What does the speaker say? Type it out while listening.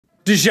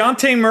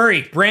DeJounte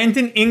Murray,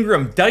 Brandon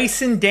Ingram,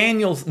 Dyson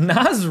Daniels,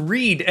 Naz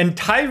Reid, and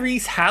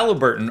Tyrese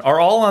Halliburton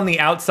are all on the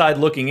outside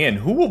looking in.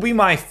 Who will be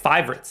my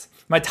favorites?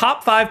 My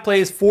top 5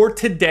 plays for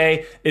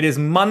today. It is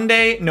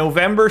Monday,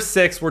 November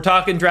 6th. We're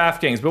talking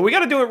DraftKings, but we got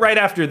to do it right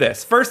after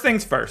this. First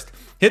things first,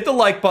 hit the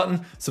like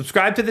button,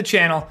 subscribe to the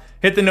channel,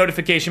 hit the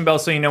notification bell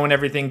so you know when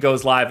everything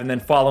goes live, and then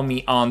follow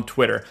me on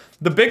Twitter.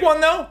 The big one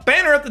though,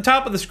 banner at the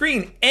top of the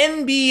screen,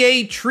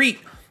 NBA Treat.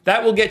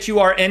 That will get you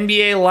our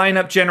NBA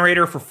lineup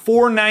generator for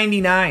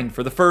 $4.99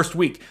 for the first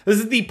week. This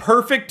is the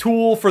perfect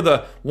tool for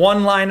the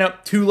 1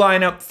 lineup, 2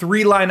 lineup,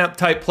 3 lineup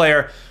type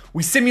player.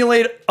 We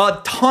simulate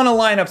a ton of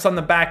lineups on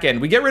the back end.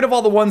 We get rid of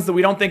all the ones that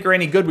we don't think are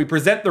any good. We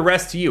present the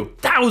rest to you.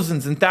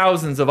 Thousands and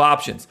thousands of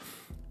options.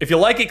 If you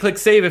like it, click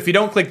save. If you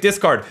don't, click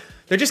discard.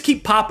 They just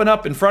keep popping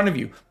up in front of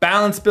you.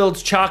 Balance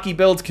builds, chalky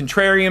builds,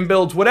 contrarian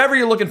builds, whatever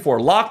you're looking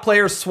for. Lock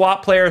players,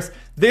 swap players.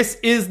 This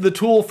is the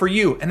tool for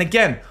you. And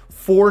again,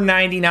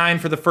 $4.99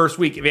 for the first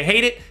week. If you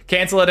hate it,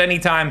 cancel at any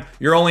time.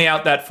 You're only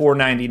out that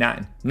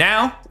 $4.99.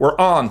 Now, we're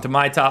on to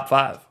my top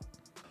 5.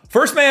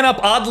 First man up,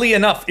 oddly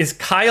enough, is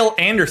Kyle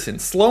Anderson.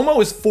 Slow-mo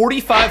is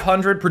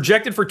 4,500,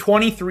 projected for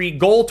 23,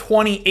 goal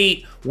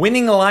 28,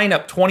 winning the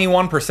lineup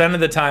 21% of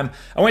the time.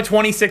 I went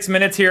 26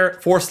 minutes here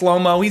for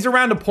slow-mo. He's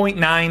around a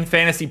 0.9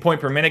 fantasy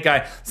point per minute guy.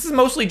 This is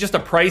mostly just a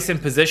price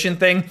and position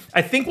thing.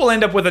 I think we'll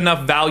end up with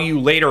enough value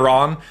later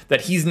on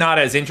that he's not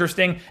as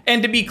interesting.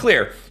 And to be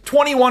clear,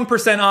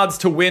 21% odds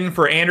to win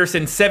for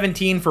Anderson,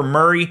 17 for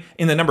Murray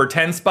in the number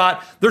 10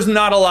 spot. There's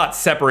not a lot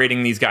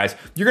separating these guys.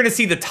 You're going to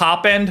see the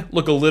top end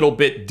look a little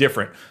bit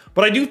different.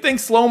 But I do think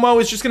slow-mo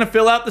is just going to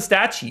fill out the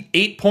stat sheet.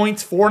 8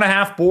 points,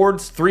 4.5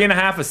 boards,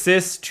 3.5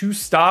 assists, 2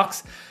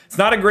 stocks. It's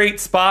not a great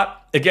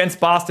spot against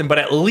Boston, but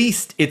at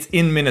least it's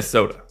in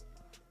Minnesota.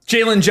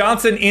 Jalen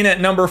Johnson in at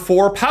number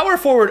 4, power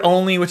forward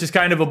only, which is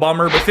kind of a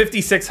bummer, but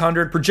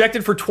 5,600,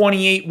 projected for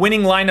 28,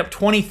 winning lineup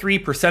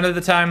 23% of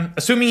the time,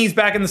 assuming he's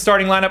back in the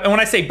starting lineup. And when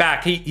I say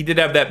back, he did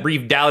have that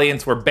brief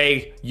dalliance where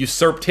Bay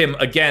usurped him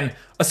again.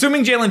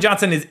 Assuming Jalen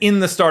Johnson is in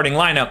the starting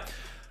lineup,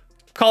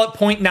 call it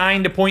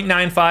 0.9 to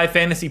 0.95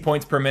 fantasy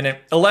points per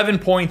minute, 11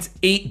 points,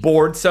 8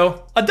 boards.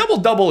 So a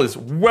double-double is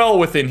well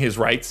within his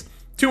rights.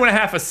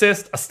 2.5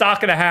 assists, a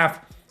stock and a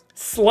half,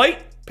 slight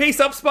pace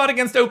up spot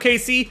against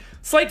OKC,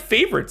 slight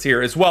favorites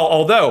here as well,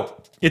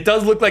 although it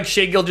does look like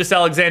Shai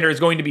Gilgeous-Alexander is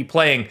going to be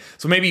playing,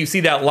 so maybe you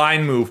see that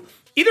line move.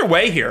 Either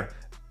way here,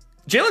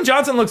 Jalen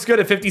Johnson looks good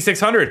at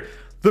 5,600.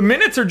 The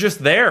minutes are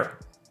just there.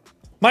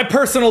 My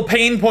personal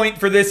pain point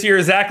for this year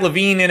is Zach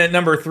LaVine in at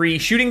number 3.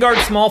 Shooting guard,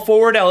 small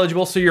forward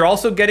eligible, so you're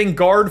also getting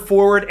guard,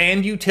 forward,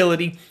 and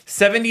utility.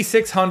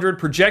 7,600,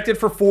 projected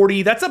for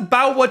 40. That's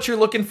about what you're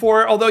looking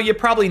for, although you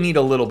probably need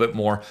a little bit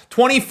more.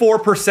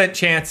 24%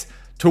 chance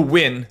to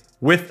win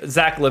with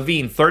Zach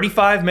LaVine.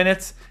 35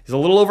 minutes. He's a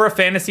little over a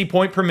fantasy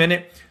point per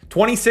minute.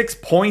 26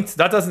 points.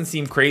 That doesn't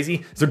seem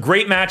crazy. It's a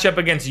great matchup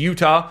against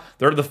Utah.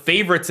 They're the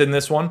favorites in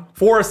this one.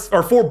 4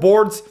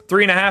 boards,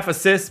 3.5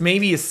 assists,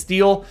 maybe a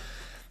steal.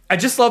 I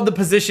just love the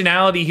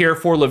positionality here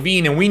for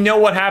LaVine, and we know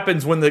what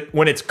happens when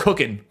it's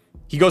cooking.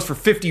 He goes for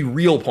 50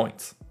 real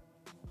points.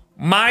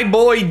 My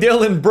boy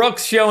Dylan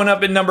Brooks showing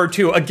up at number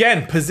 2.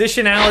 Again,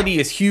 positionality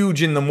is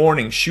huge in the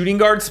morning. Shooting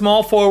guard,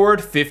 small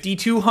forward,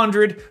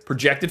 5,200,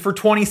 projected for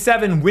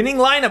 27, winning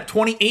lineup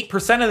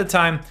 28% of the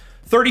time.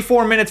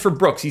 34 minutes for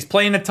Brooks. He's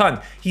playing a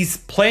ton. He's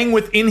playing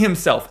within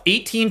himself.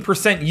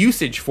 18%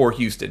 usage for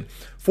Houston.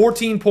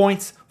 14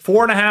 points,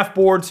 4.5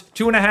 boards,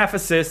 2.5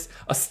 assists,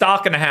 a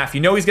stock and a half.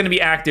 You know he's going to be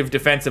active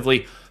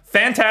defensively.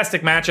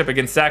 Fantastic matchup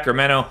against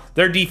Sacramento.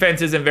 Their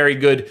defense isn't very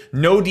good.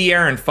 No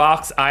De'Aaron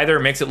Fox either.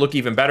 Makes it look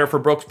even better for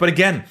Brooks. But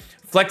again,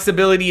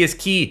 flexibility is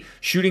key.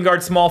 Shooting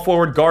guard, small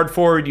forward, guard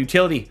forward,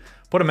 utility.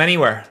 Put him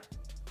anywhere.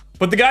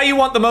 But the guy you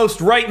want the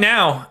most right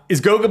now is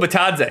Goga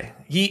Bitadze.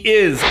 He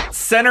is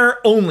center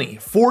only,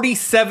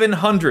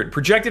 4,700,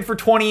 projected for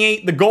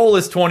 28. The goal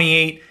is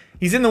 28.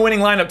 He's in the winning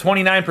lineup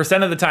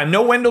 29% of the time.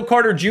 No Wendell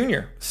Carter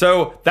Jr.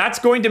 So that's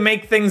going to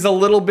make things a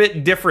little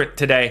bit different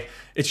today.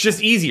 It's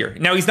just easier.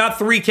 Now, he's not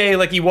 3K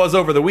like he was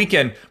over the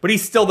weekend, but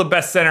he's still the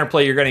best center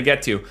play you're going to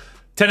get to.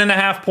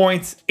 10.5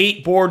 points,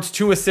 8 boards,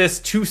 2 assists,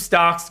 2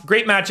 stocks.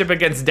 Great matchup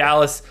against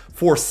Dallas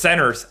for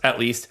centers, at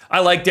least. I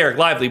like Derek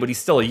Lively, but he's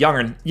still a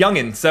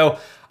youngin'. So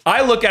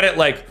I look at it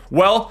like,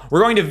 well,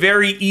 we're going to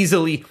very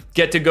easily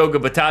get to Goga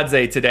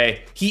Bitadze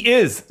today. He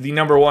is the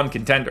 #1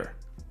 contender.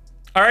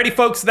 Alrighty,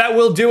 folks, that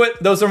will do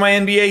it. Those are my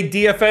NBA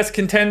DFS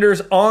contenders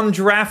on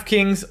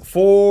DraftKings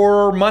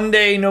for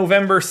Monday,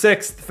 November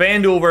 6th.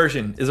 FanDuel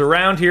version is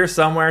around here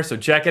somewhere, so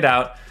check it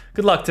out.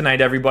 Good luck tonight,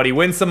 everybody.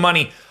 Win some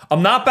money.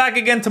 I'm not back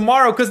again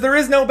tomorrow because there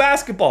is no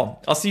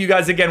basketball. I'll see you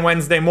guys again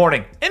Wednesday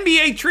morning.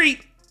 NBA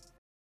treat.